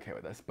you guys are okay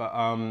with this. But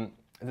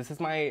this is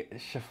my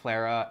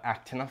Schefflera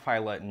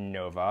actinophylla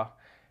nova.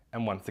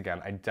 And once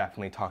again, I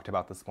definitely talked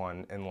about this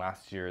one in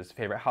last year's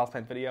favorite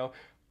houseplant video.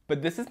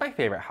 But this is my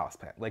favorite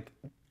houseplant. Like,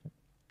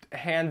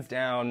 hands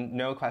down,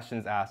 no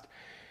questions asked.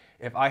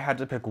 If I had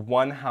to pick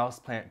one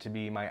houseplant to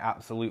be my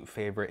absolute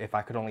favorite, if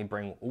I could only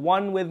bring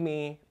one with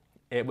me,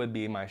 it would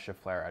be my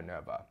Schefflera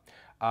nova.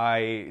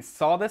 I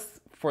saw this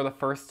for the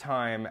first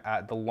time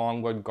at the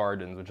Longwood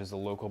Gardens, which is a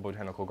local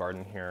botanical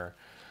garden here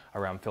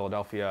around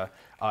Philadelphia.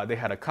 They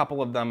had a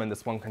couple of them in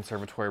this one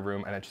conservatory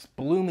room, and it just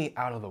blew me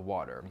out of the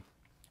water.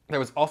 There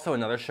was also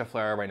another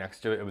Schefflera right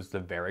next to it. It was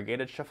the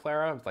variegated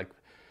Schefflera. It was like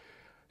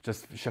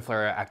just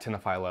Schefflera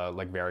actinophylla,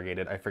 like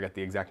variegated. I forget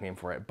the exact name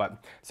for it.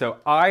 But so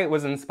I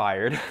was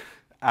inspired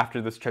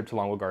after this trip to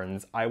Longwood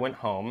Gardens. I went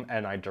home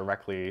and I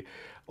directly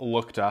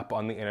looked up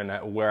on the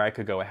internet where I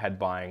could go ahead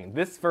buying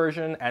this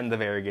version and the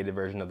variegated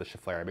version of the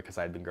Schefflera because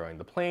I had been growing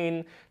the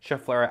plain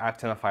Schefflera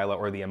actinophylla,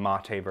 or the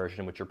amate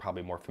version, which you're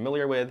probably more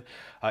familiar with,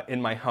 in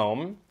my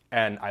home.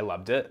 And I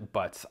loved it,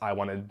 but I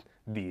wanted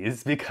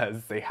these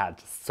because they had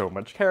just so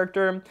much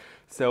character.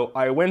 So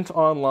I went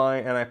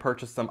online and I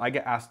purchased them. I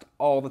get asked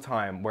all the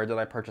time, where did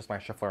I purchase my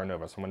Schefflera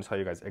nova? So I'm going to tell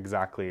you guys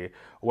exactly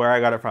where I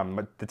got it from.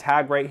 But the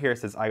tag right here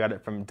says I got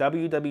it from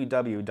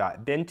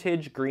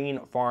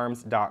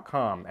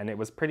www.vintagegreenfarms.com, and it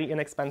was pretty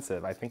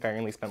inexpensive. I think I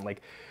only spent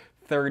like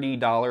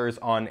 $30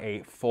 on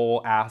a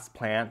full ass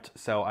plant.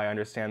 So I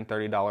understand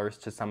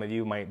 $30 to some of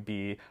you might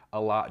be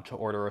a lot to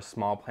order a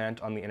small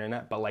plant on the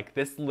internet, but like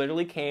this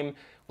literally came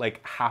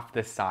like half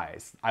this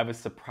size. I was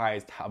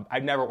surprised how,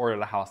 I've never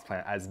ordered a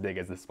houseplant as big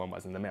as this one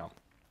was in the mail.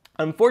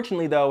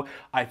 Unfortunately though,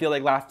 I feel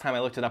like last time I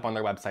looked it up on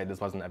their website,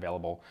 this wasn't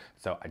available.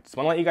 So I just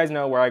want to let you guys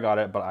know where I got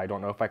it, but I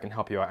don't know if I can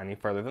help you out any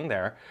further than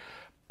there.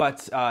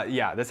 But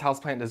yeah, this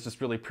houseplant has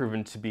just really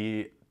proven to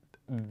be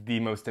the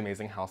most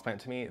amazing houseplant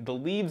to me. The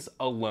leaves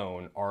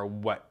alone are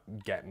what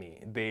get me.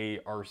 They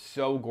are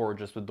so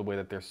gorgeous with the way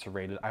that they're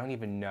serrated. I don't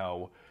even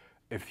know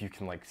if you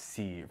can like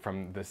see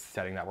from this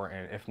setting that we're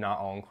in. If not,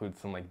 I'll include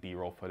some like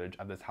B-roll footage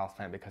of this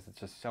houseplant because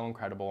it's just so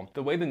incredible.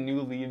 The way the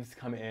new leaves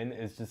come in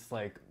is just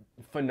like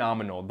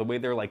phenomenal. The way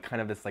they're like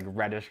kind of this like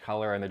reddish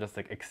color and they're just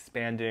like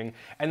expanding,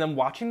 and then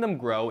watching them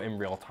grow in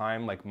real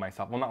time, like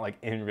myself, well, not like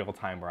in real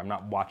time where I'm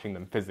not watching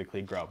them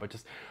physically grow, but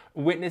just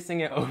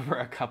witnessing it over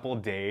a couple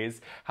days,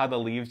 how the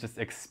leaves just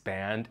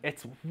expand.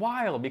 It's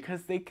wild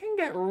because they can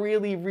get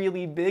really,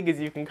 really big,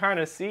 as you can kind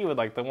of see with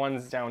like the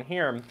ones down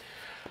here.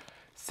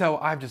 So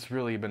I've just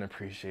really been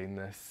appreciating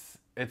this.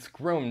 It's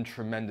grown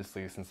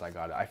tremendously since I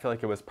got it. I feel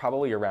like it was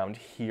probably around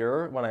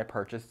here when I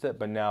purchased it,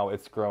 but now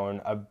it's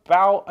grown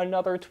about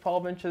another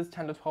 12 inches,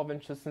 10 to 12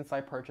 inches since I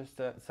purchased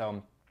it.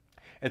 So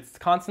it's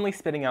constantly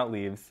spitting out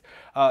leaves.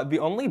 The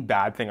only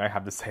bad thing I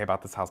have to say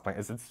about this houseplant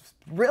is it's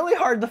really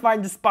hard to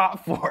find a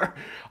spot for.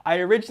 I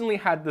originally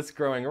had this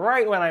growing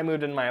right when I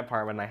moved in my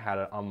apartment. I had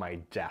it on my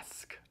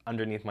desk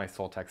underneath my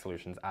Soltech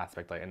Solutions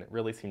aspect light, and it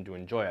really seemed to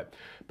enjoy it.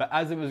 But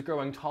as it was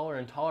growing taller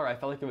and taller, I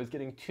felt like it was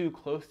getting too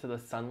close to the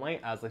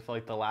sunlight, as I feel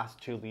like the last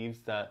 2 leaves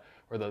that,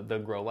 or the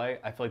grow light,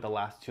 I feel like the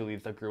last 2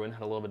 leaves that grew in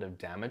had a little bit of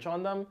damage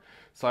on them.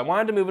 So I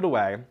wanted to move it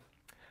away.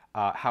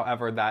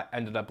 However, that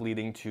ended up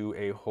leading to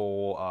a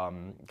whole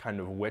kind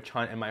of witch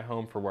hunt in my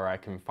home for where I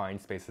can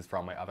find spaces for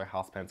all my other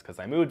houseplants, because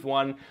I moved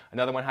one,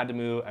 another one had to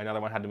move,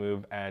 another one had to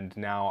move, and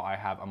now I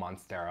have a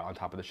monstera on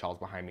top of the shelves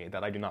behind me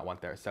that I do not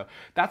want there. So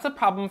that's a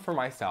problem for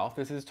myself.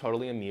 This is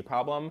totally a me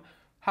problem.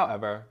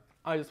 However,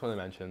 I just want to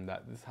mention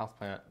that this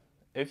houseplant,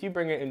 if you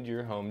bring it into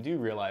your home, do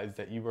realize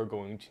that you are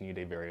going to need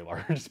a very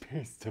large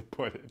space to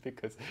put it,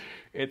 because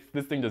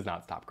this thing does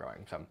not stop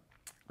growing. So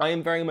I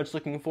am very much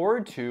looking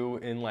forward to,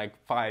 in like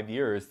 5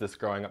 years, this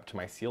growing up to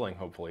my ceiling,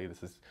 hopefully.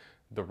 This is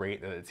the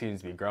rate that it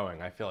seems to be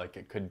growing. I feel like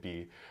it could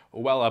be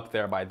well up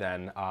there by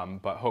then,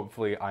 but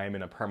hopefully I am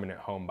in a permanent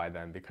home by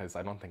then, because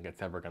I don't think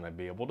it's ever gonna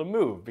be able to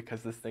move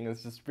because this thing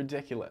is just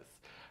ridiculous.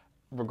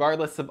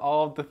 regardless of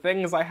all of the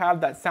things I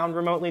have that sound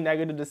remotely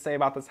negative to say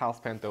about this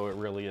houseplant, though it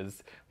really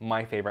is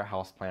my favorite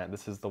houseplant.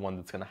 This is the one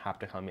that's gonna have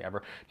to come to me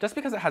ever, just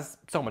because it has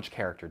so much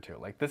character to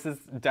it. Like, this is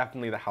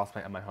definitely the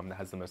houseplant in my home that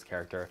has the most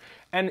character,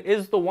 and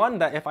is the one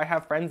that if I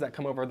have friends that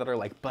come over that are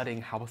like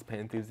budding houseplant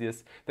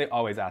enthusiasts, they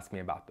always ask me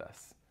about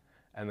this.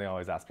 And they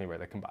always ask me where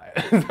they can buy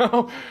it.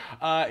 So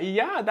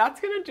yeah, that's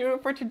gonna do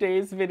it for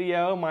today's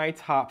video. My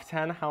top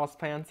 10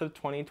 houseplants of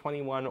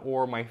 2021,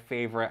 or my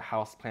favorite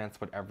houseplants,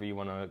 whatever you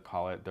wanna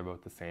call it. They're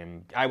both the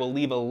same. I will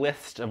leave a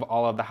list of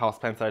all of the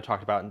houseplants that I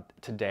talked about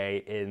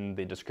today in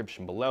the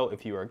description below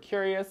if you are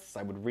curious.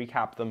 I would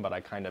recap them, but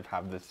I kind of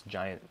have this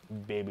giant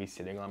baby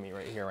sitting on me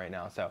right here right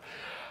now. So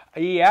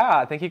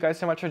yeah, thank you guys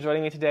so much for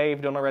joining me today. If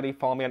you don't already,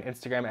 follow me on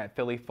Instagram at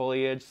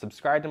PhillyFoliage,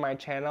 subscribe to my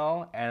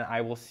channel, and I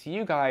will see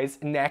you guys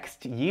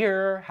next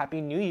year.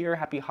 Happy New Year,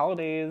 happy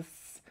holidays.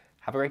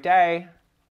 Have a great day.